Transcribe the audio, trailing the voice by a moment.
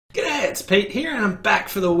it's Pete here, and I'm back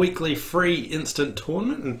for the weekly free instant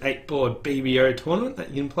tournament, an 8-board BBO tournament that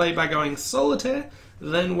you can play by going solitaire,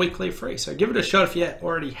 then weekly free. So give it a shot if you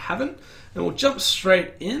already haven't, and we'll jump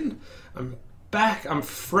straight in. I'm back, I'm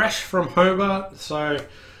fresh from Hobart, so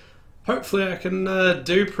hopefully I can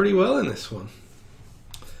do pretty well in this one.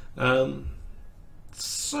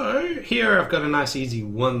 So here I've got a nice easy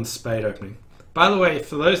 1 spade opening. By the way,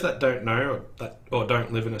 for those that don't know or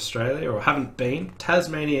don't live in Australia or haven't been,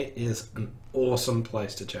 Tasmania is an awesome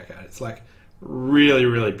place to check out. It's like really,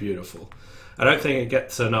 really beautiful. I don't think it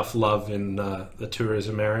gets enough love in the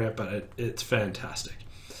tourism area, but it's fantastic.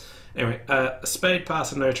 Anyway, a spade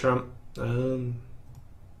pass and no trump. Yeah,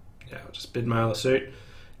 I'll just bid my other suit.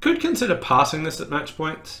 Could consider passing this at match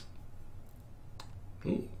points.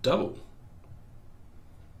 Ooh, double.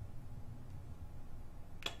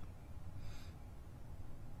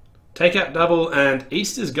 Take out double, and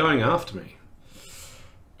East is going after me.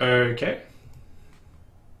 Okay.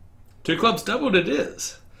 2 clubs doubled it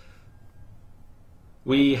is.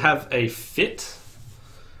 We have a fit.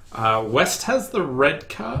 West has the red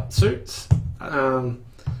card suits. And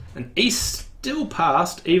East still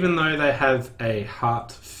passed, even though they have a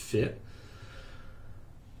heart fit.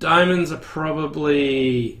 Diamonds are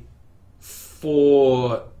probably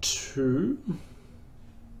 4-2.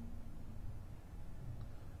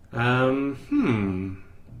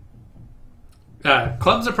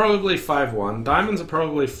 Clubs are probably 5-1. Diamonds are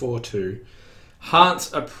probably 4-2.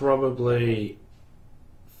 Hearts are probably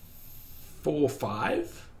 4-5.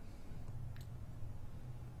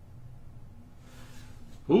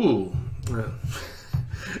 Ooh.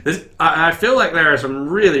 I feel like there are some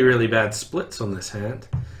really, really bad splits on this hand.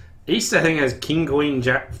 East, I think, has King, Queen,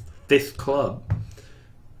 Jack, 5th club.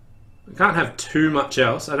 We can't have too much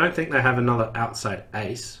else. I don't think they have another outside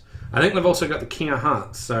ace. I think they've also got the King of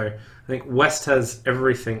Hearts, so I think West has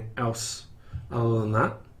everything else other than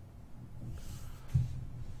that.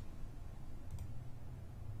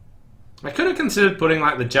 I could have considered putting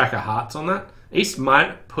like the Jack of Hearts on that. East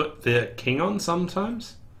might put the King on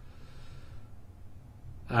sometimes.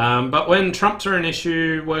 But when trumps are an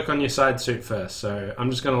issue, work on your side suit first. So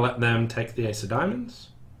I'm just going to let them take the Ace of Diamonds.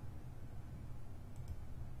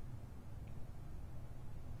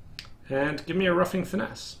 And give me a roughing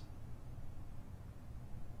finesse.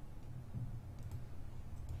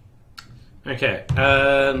 Okay.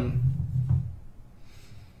 I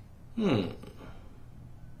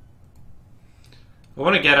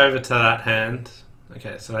want to get over to that hand.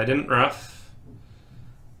 Okay, so I didn't rough.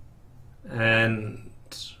 And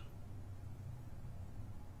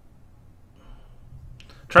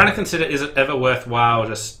trying to consider, is it ever worthwhile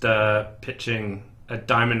just pitching a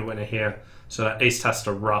diamond winner here so that East has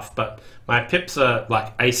to rough, but my pips are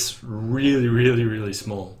like ace really, really, really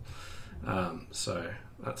small. So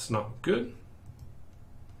that's not good.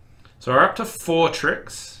 So we're up to 4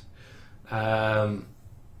 tricks. I've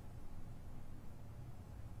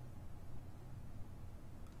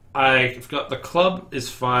got the club is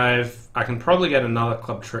 5. I can probably get another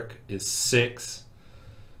club trick is 6.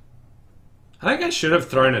 I think I should have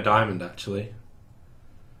thrown a diamond actually.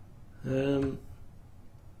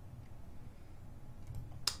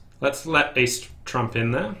 Let's let East trump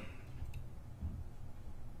in there.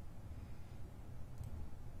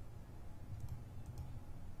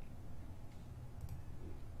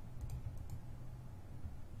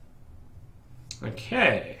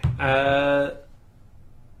 Okay.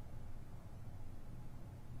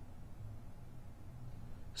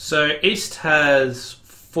 So East has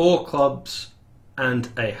 4 clubs and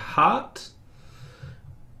a heart.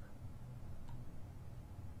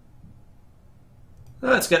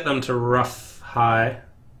 Let's get them to rough high.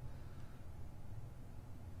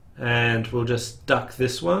 And we'll just duck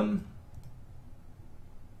this one.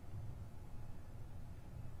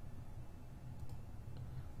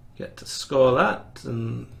 Get to score that,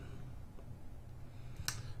 and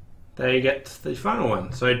there you get the final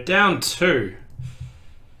one. So down 2.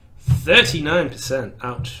 39%.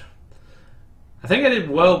 Ouch. I think I did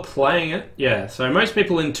well playing it. Yeah, so most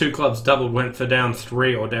people in 2 clubs doubled went for down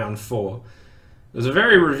 3 or down 4. It was a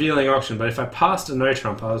very revealing auction, but if I passed a no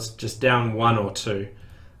trump, I was just down 1 or 2.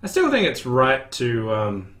 I still think it's right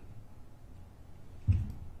to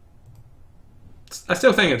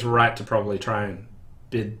probably try and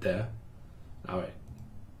bid there. Oh wait,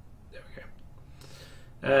 there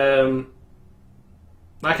we go.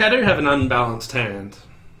 Like I do have an unbalanced hand.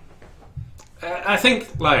 I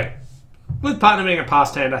think like with partner being a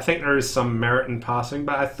passed hand, I think there is some merit in passing,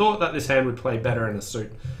 but I thought that this hand would play better in a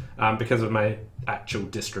suit because of my actual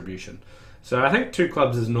distribution. So I think 2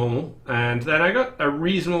 clubs is normal, and then I got a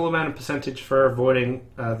reasonable amount of percentage for avoiding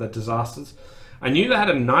the disasters. I knew they had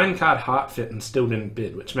a 9-card heart fit and still didn't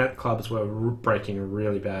bid, which meant clubs were breaking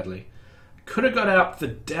really badly. Could have got out for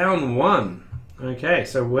down 1. Okay,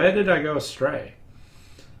 so where did I go astray?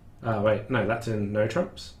 Wait, no, that's in no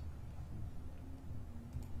trumps.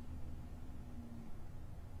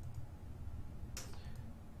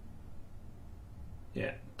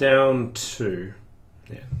 Yeah, down 2.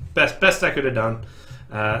 Yeah, best I could have done.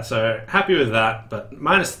 So happy with that, but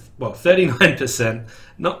minus, well, 39%.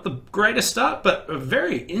 Not the greatest start, but a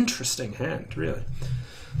very interesting hand, really.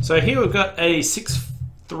 So here we've got a 6,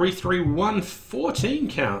 3, 3, 1, 14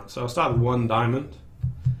 count. So I'll start with 1 diamond.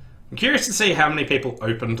 I'm curious to see how many people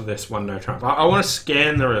opened this 1 no trump. I want to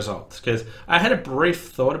scan the results because I had a brief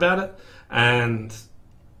thought about it, and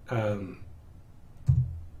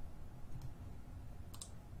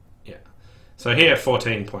yeah. So here,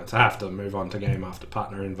 14 points. I have to move on to game after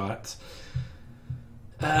partner invites.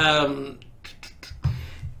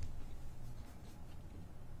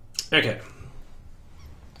 Okay.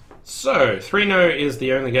 So 3-no is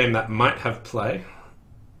the only game that might have play.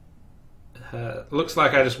 Looks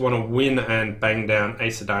like I just want to win and bang down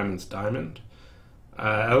ace of diamonds, diamond.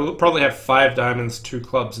 I'll probably have 5 diamonds, 2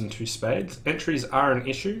 clubs, and 2 spades. Entries are an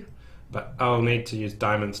issue, but I'll need to use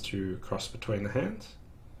diamonds to cross between the hands.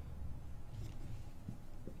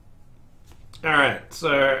 Alright,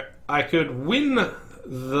 so I could win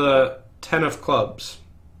the 10 of clubs,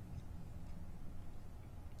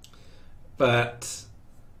 but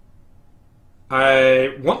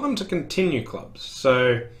I want them to continue clubs.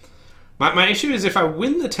 So my issue is if I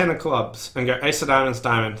win the 10 of clubs and go ace of diamonds,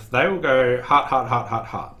 diamond, they will go heart, heart, heart, heart,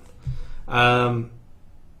 heart.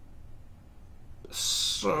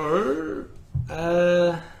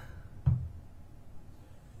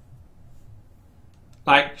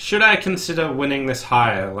 Like, should I consider winning this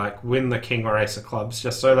higher, like win the king or ace of clubs,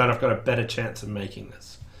 just so that I've got a better chance of making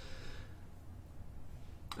this?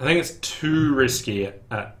 I think it's too risky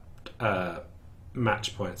at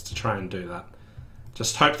match points to try and do that.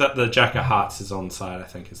 Just hope that the jack of hearts is onside, I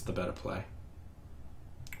think is the better play.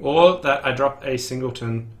 Or that I drop a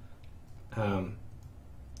singleton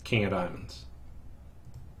king of diamonds.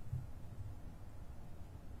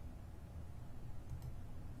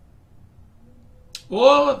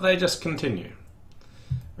 Or they just continue.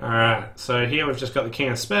 Alright, so here we've just got the king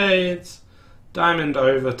of spades, diamond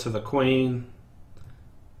over to the queen,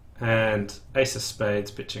 and ace of spades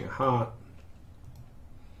pitching a heart,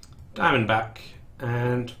 diamond back,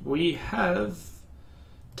 and we have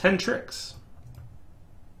 10 tricks.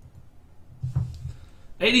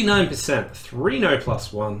 89%, 3-no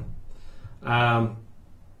plus 1.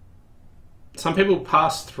 Some people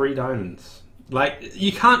pass 3 diamonds. Like,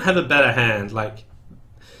 you can't have a better hand. Like,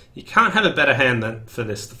 you can't have a better hand than for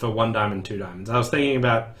this, for 1 diamond, 2 diamonds. I was thinking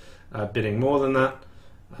about bidding more than that.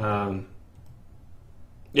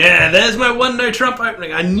 Yeah, there's my 1 no trump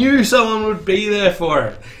opening. I knew someone would be there for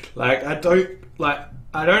it. Like, I don't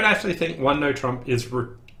actually think 1 no trump is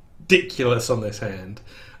ridiculous on this hand,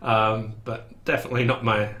 but definitely not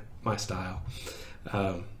my style.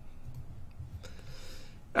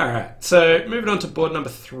 Alright, so moving on to board number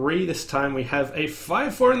 3. This time we have a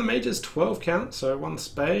 5-4 in the majors, 12 count, so 1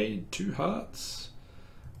 spade, 2 hearts.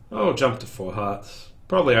 Oh, jump to 4 hearts.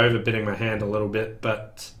 Probably overbidding my hand a little bit,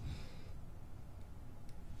 but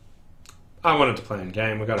I wanted to play in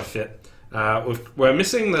game. We've got to fit. We're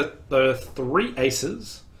missing the 3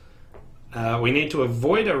 aces. We need to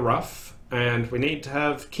avoid a ruff, and we need to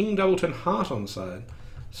have king doubleton heart on side.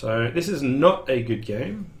 So this is not a good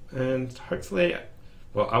game, and hopefully,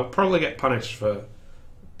 well, I'll probably get punished for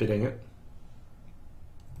bidding it.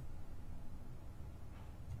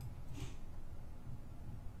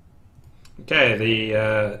 Okay,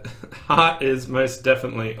 the heart is most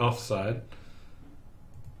definitely offside.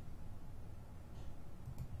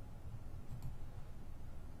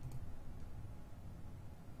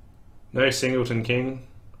 No singleton king.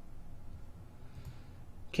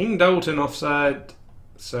 King doubleton offside,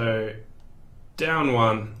 so down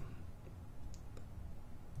 1.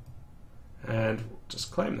 And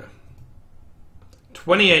just claim them.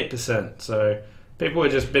 28%, so people were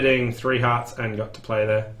just bidding 3 hearts and got to play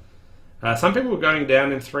there. Some people were going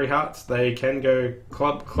down in 3 hearts. They can go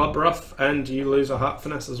club ruff and you lose a heart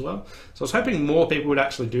finesse as well. So I was hoping more people would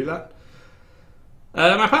actually do that.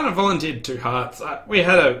 My partner volunteered 2 hearts. We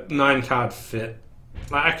had a 9-card fit.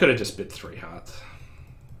 I could have just bid 3 hearts.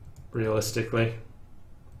 Realistically.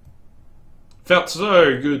 Felt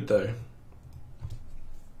so good though.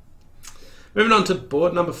 Moving on to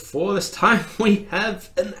board number 4. This time we have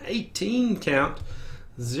an 18 count,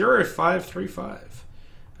 0535.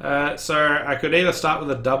 So I could either start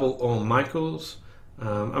with a double or Michaels.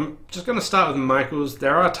 I'm just going to start with Michaels.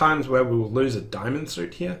 There are times where we will lose a diamond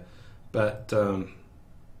suit here, but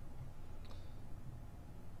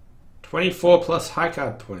 24 plus high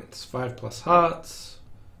card points, 5 plus hearts,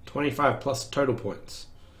 25 plus total points.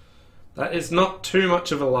 That is not too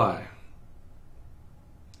much of a lie.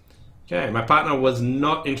 Okay, my partner was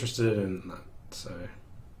not interested in that, so...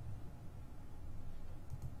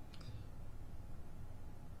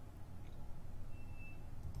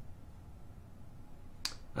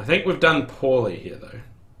 I think we've done poorly here, though.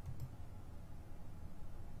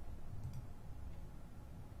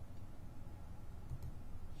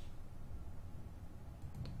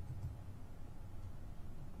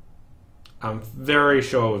 I'm very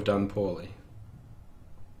sure we've done poorly.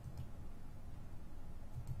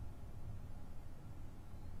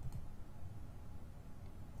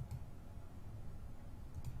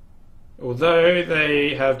 Although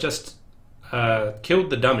they have just killed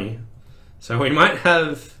the dummy, so we might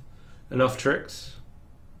have enough tricks.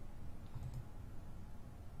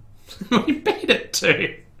 We beat it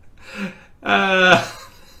too.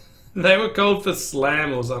 They were called for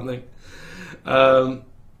slam or something.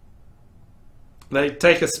 They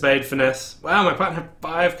take a spade finesse. Wow, my partner had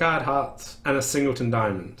 5 card hearts and a singleton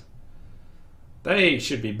diamond. They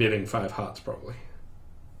should be bidding 5 hearts probably.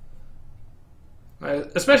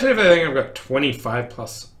 Especially if they think I've got 24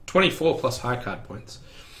 plus high card points.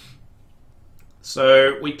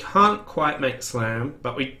 So we can't quite make slam,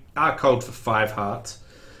 but we are called for 5 hearts.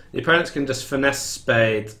 The opponents can just finesse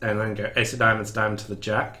spades and then go ace of diamonds, diamond to the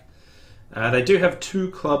jack. They do have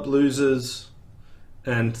 2 club losers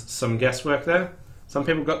and some guesswork there. Some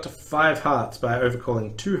people got to 5 hearts by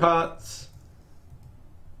overcalling 2 hearts.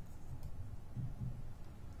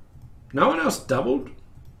 No one else doubled?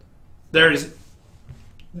 There is...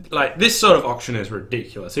 Like, this sort of auction is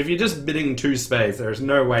ridiculous. If you're just bidding 2 spades, there is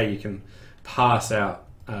no way you can pass out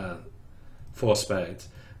 4 spades.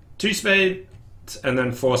 2 spades and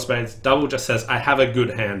then 4 spades. Double just says, I have a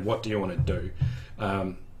good hand, what do you want to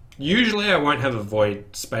do? Usually I won't have a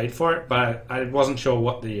void spade for it, but I wasn't sure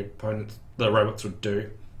what the robots would do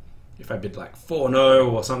if I bid like 4-no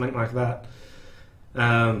or something like that.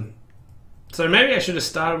 So maybe I should have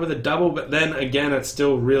started with a double, but then again it's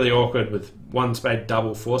still really awkward with 1 spade,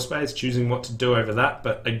 double, 4 spades, choosing what to do over that,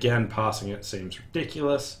 but again passing it seems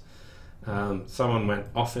ridiculous. Someone went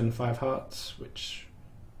off in 5 hearts, which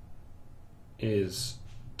is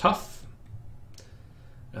tough.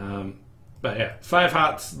 But yeah, 5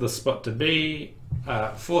 hearts, the spot to be.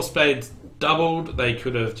 4 spades doubled. They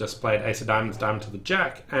could have just played ace of diamonds, diamond to the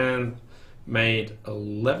jack, and made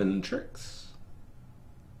 11 tricks.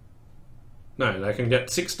 No, they can get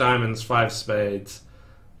 6 diamonds, 5 spades,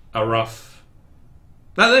 a ruff.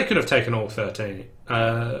 No, they could have taken all 13.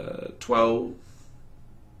 12.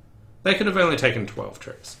 They could have only taken 12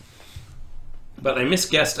 tricks. But they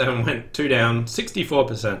misguessed and went 2 down,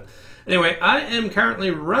 64%. Anyway, I am currently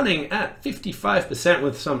running at 55%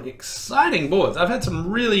 with some exciting boards. I've had some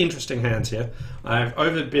really interesting hands here. I've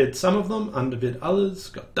overbid some of them, underbid others,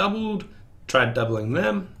 got doubled, tried doubling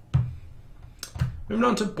them. Moving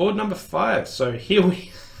on to board number 5. So here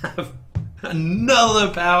we have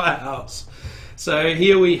another powerhouse. So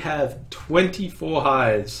here we have 24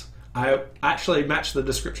 highs. I actually matched the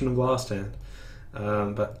description of last hand. But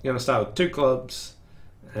I'm going to start with 2 clubs.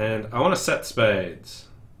 And I want to set spades.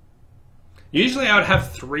 Usually I would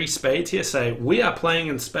have 3 spades here, say, we are playing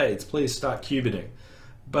in spades, please start cubiting.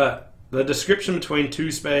 But the description between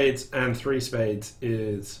 2 spades and 3 spades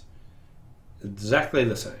is exactly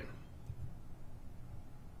the same.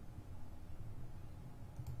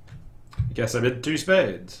 I guess I did 2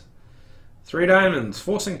 spades. 3 diamonds,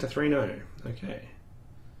 forcing to 3-no. Okay.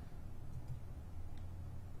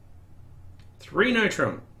 3-no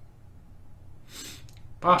trump.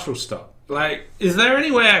 Partial stop. Like, is there any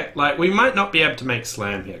way, like, we might not be able to make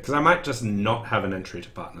slam here, because I might just not have an entry to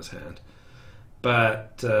partner's hand.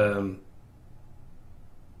 But,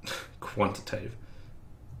 quantitative.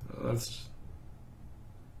 That's...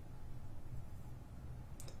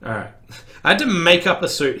 Alright. I had to make up a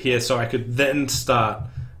suit here so I could then start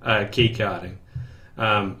keycarding.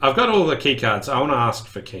 I've got all the keycards. I want to ask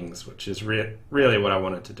for kings, which is really what I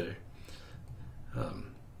wanted to do.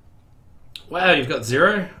 Wow, you've got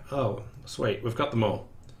 0? Oh, sweet. We've got them all.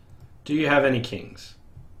 Do you have any kings?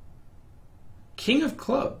 King of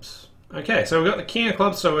clubs. Okay, so we've got the king of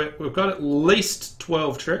clubs, so we've got at least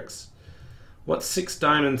 12 tricks. What's 6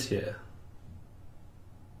 diamonds here?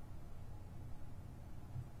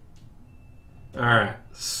 Alright,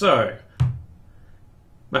 so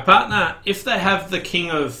My partner, if they have the king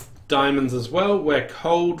of diamonds as well, we're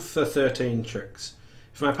cold for 13 tricks.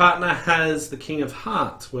 If my partner has the king of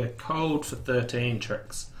hearts, we're cold for 13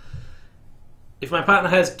 tricks. If my partner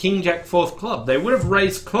has king jack fourth club, they would have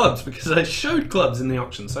raised clubs because I showed clubs in the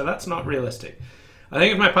auction, so that's not realistic. I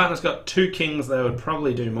think if my partner's got 2 kings, they would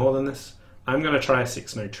probably do more than this. I'm going to try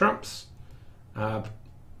 6 no trumps,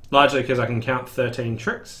 largely because I can count 13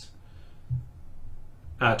 tricks,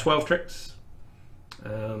 12 tricks.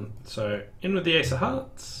 So in with the ace of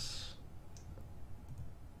hearts.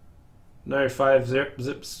 No 5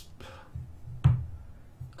 zips.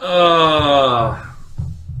 Oh.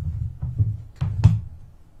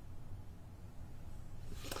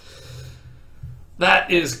 That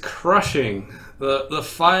is crushing. The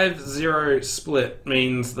 5-0 split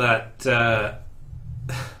means that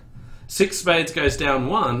 6 spades goes down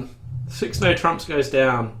 1, 6 no trumps goes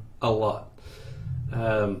down a lot.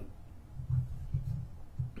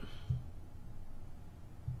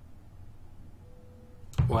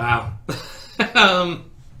 Wow.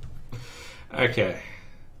 Okay.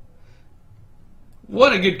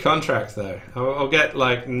 What a good contract, though. I'll get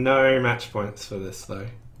like no match points for this, though.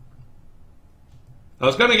 I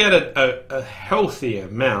was going to get a healthy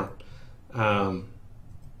amount.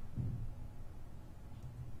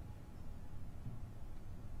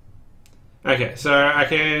 Okay, so I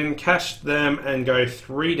can cash them and go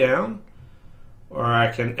 3 down, or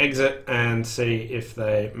I can exit and see if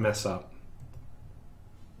they mess up.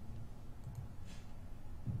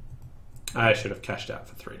 I should have cashed out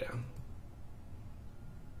for 3 down.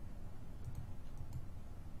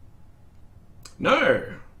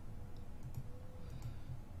 No!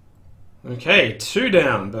 Okay, 2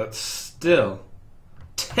 down, but still.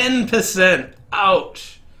 10%!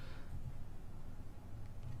 Ouch!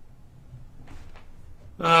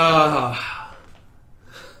 Ah.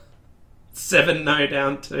 7 no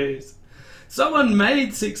down 2s. Someone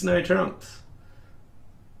made 6 no trumps.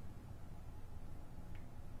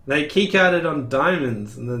 They keycarded on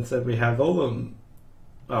diamonds and then said we have all of them.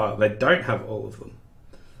 Oh, they don't have all of them.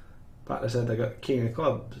 But they said they got king of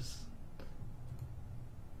clubs.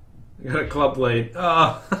 They got a club lead.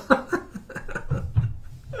 Oh.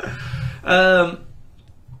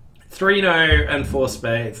 3 no and 4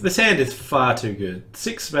 spades. This hand is far too good.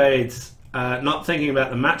 6 spades, not thinking about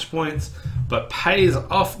the match points, but pays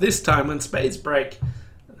off this time when spades break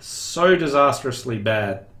so disastrously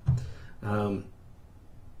bad.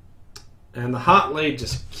 And the heart lead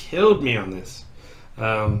just killed me on this.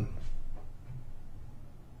 All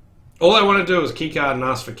I want to do is keycard and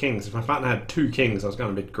ask for kings. If my partner had 2 kings, I was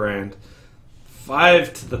going to be grand.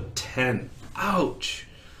 5 to the 10. Ouch.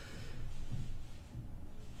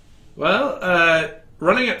 Well,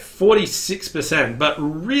 running at 46%, but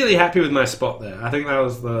really happy with my spot there. I think that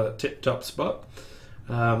was the tip-top spot.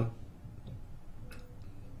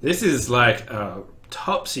 This is like a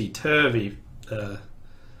topsy-turvy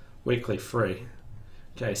weekly free.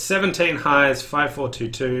 Okay, 17 highs,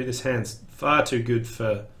 5-4-2-2. This hand's far too good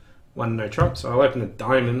for 1 no trump, so I'll open a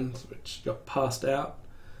diamond, which got passed out.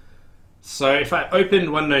 So if I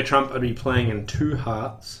opened 1 no trump, I'd be playing in 2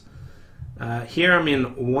 hearts. Here I'm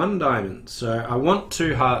in 1 diamond, so I want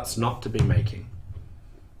 2 hearts not to be making.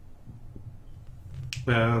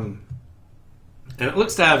 And it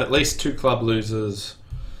looks to have at least 2 club losers,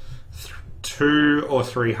 2 or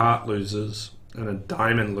 3 heart losers, and a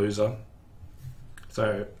diamond loser.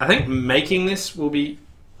 So I think making this will be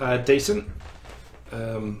decent.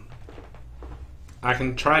 I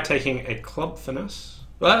can try taking a club finesse.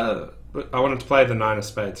 Well, I wanted to play the 9 of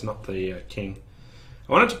spades, not the king.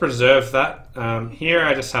 I wanted to preserve that. Here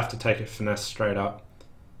I just have to take a finesse straight up.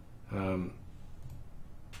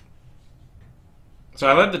 So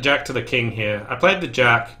I led the jack to the king here. I played the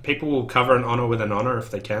jack. People will cover an honor with an honor if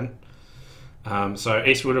they can. So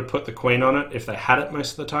East would have put the queen on it if they had it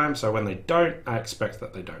most of the time. So when they don't, I expect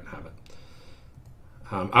that they don't have it.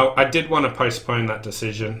 I did want to postpone that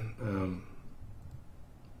decision.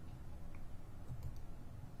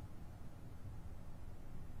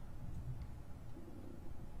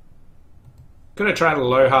 Could have tried a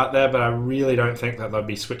low heart there, but I really don't think that they'll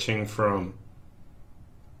be switching from...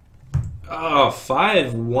 Oh,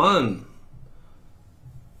 5-1.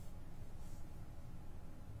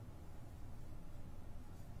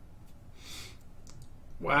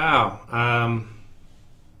 Wow.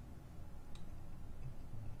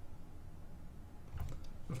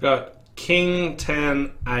 I've got king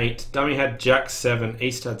 10 8. Dummy had jack 7.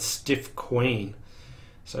 East had stiff queen.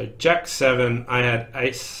 So jack 7. I had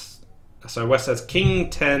ace. So West has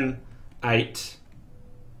king 10 8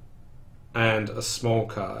 and a small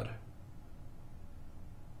card.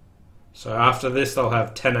 So after this, they'll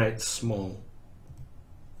have 10-8 small.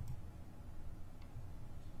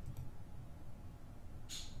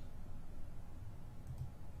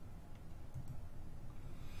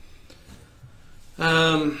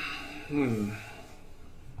 I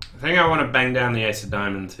think I want to bang down the ace of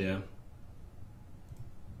diamonds here.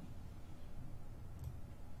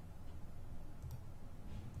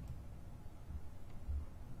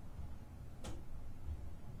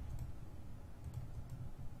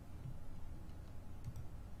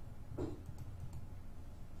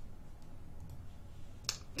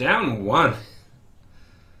 Down one.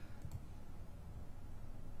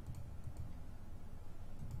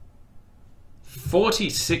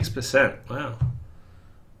 46%. Wow.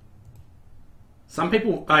 Some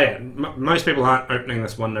people, most people aren't opening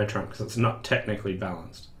this one no trump because it's not technically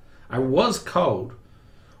balanced. I was cold.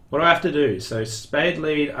 What do I have to do? So spade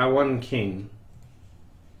lead, I won king.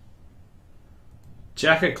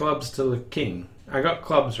 Jack of clubs to the king. I got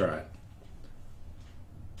clubs right.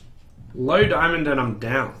 Low diamond and I'm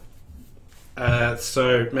down.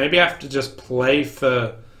 So maybe I have to just play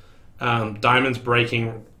for diamonds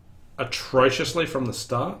breaking atrociously from the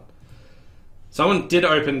start. Someone did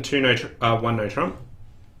open one no trump,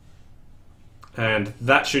 and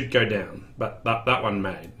that should go down, but that one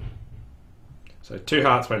made. So two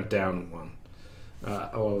hearts went down one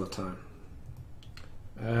all the time.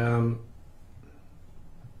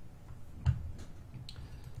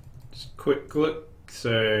 Just quick look.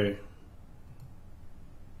 So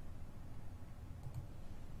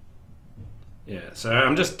yeah, so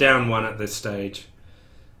I'm just down one at this stage.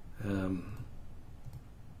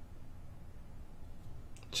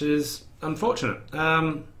 Which is unfortunate.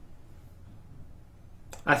 I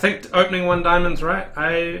think opening one diamond's right.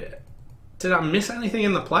 Did I miss anything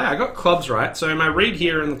in the play? I got clubs right. So my read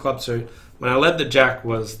here in the club suit, when I led the jack,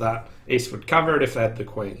 was that East would cover it if they had the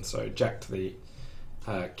queen. So jack to the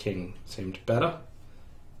king seemed better.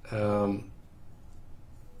 But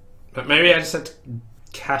maybe I just had to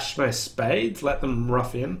cash my spades, let them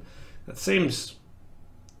rough in. That seems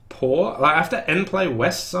poor. Like I have to end play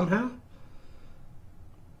west somehow.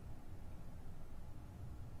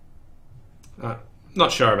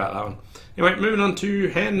 Not sure about that one. Anyway, moving on to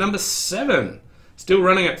hand number 7. Still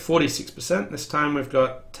running at 46%. This time we've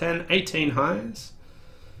got 10, 18 highs.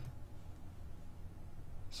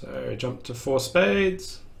 So jump to 4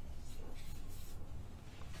 spades.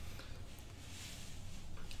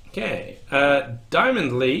 Okay,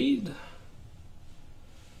 diamond lead.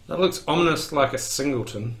 That looks ominous like a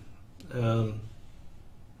singleton.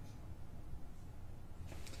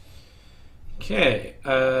 Okay,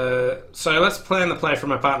 so let's plan the play from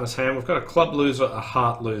my partner's hand. We've got a club loser, a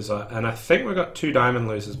heart loser, and I think we've got 2 diamond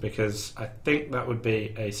losers because I think that would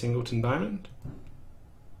be a singleton diamond.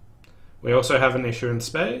 We also have an issue in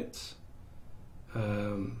spades.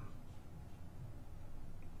 There's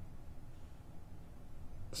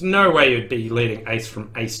no way you'd be leading ace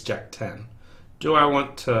from ace jack 10. Do I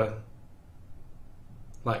want to,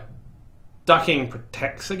 like, ducking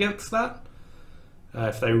protects against that?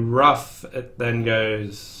 If they rough, it then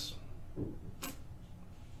goes...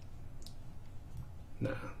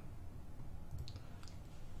 No.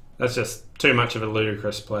 That's just too much of a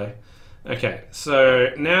ludicrous play. Okay,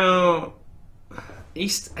 so now...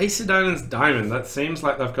 Ace of diamonds, diamond. That seems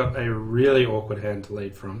like they've got a really awkward hand to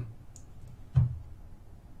lead from.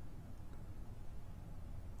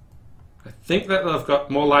 I think that they've got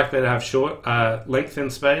more likely to have short length in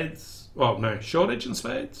spades. Well, no, shortage in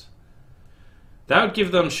spades. That would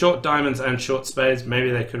give them short diamonds and short spades.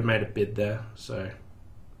 Maybe they could have made a bid there. So,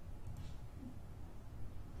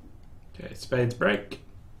 okay, spades break.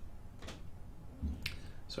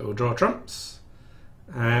 So we'll draw trumps.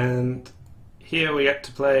 And here we get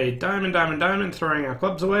to play diamond, diamond, diamond, throwing our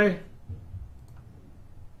clubs away.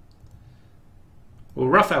 We'll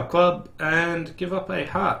rough our club and give up a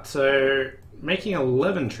heart. So making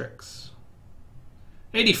 11 tricks.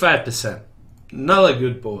 85%. Another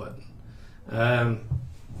good board.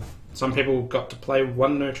 Some people got to play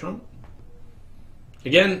one no trump.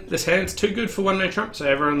 Again, this hand's too good for one no trump, so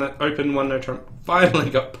everyone that opened one no trump finally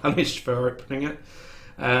got punished for opening it.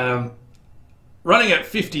 Running at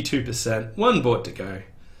 52%, one board to go.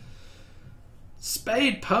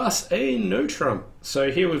 Spade pass a no trump.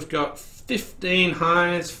 So here we've got 15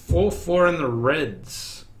 highs, 4-4 in the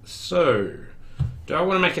reds. So, do I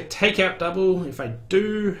want to make a takeout double? If I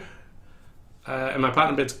do, and my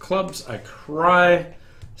partner bids clubs, I cry.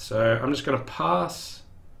 So I'm just going to pass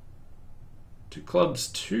 2 clubs,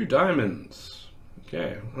 2 diamonds.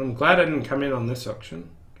 Okay, I'm glad I didn't come in on this auction.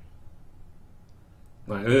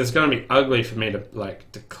 Like, it's going to be ugly for me to like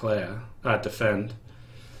defend.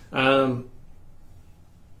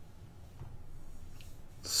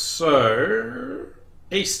 So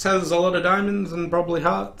East has a lot of diamonds and probably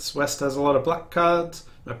hearts. West has a lot of black cards.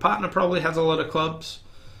 My partner probably has a lot of clubs.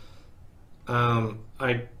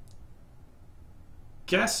 I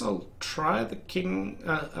guess I'll try the king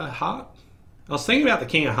heart. I was thinking about the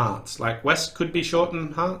king of hearts. Like West could be short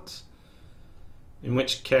in hearts, in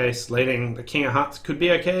which case leading the king of hearts could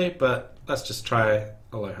be okay, but let's just try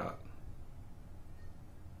a low heart.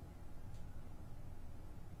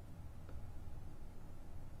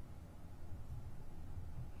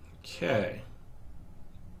 Okay.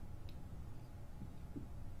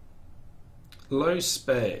 Low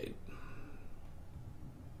spade.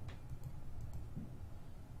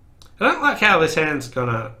 I don't like how this hand's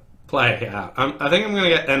gonna play out. I think I'm gonna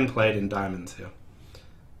get end played in diamonds here.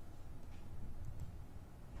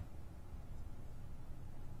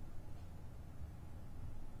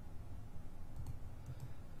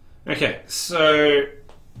 Okay, so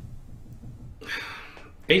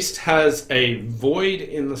East has a void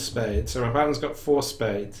in the spade, so my partner's got 4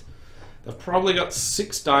 spades. They've probably got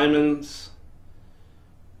 6 diamonds.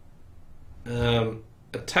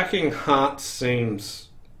 Attacking hearts seems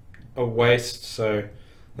a waste, so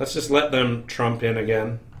let's just let them trump in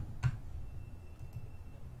again.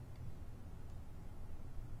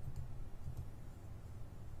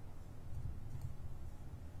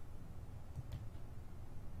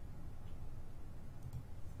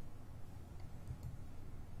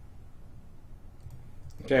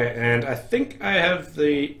 Okay, and I think I have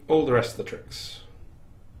all the rest of the tricks.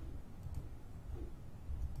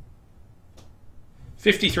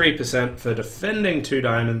 53% for defending 2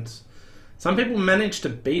 diamonds. Some people managed to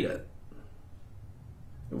beat it.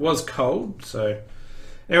 It was cold, so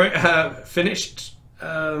anyway, finished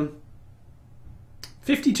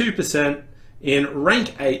 52% in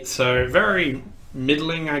rank 8, so very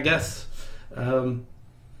middling, I guess.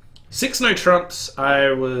 6 no trumps.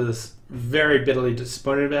 I was very bitterly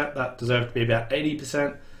disappointed about. That deserved to be about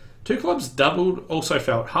 80%. 2 clubs doubled, also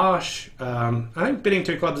felt harsh. I think bidding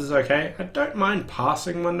 2 clubs is okay. I don't mind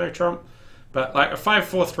passing 1 no trump, but like a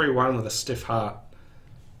 5-4-3-1 with a stiff heart,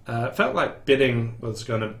 it felt like bidding was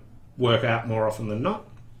going to work out more often than not.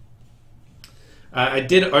 I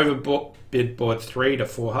did overbid board 3 to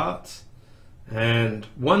 4 hearts, and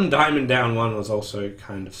 1 diamond down 1 was also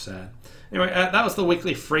kind of sad. Anyway, that was the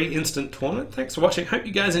weekly free instant tournament. Thanks for watching. Hope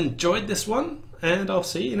you guys enjoyed this one, and I'll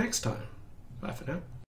see you next time. Bye for now.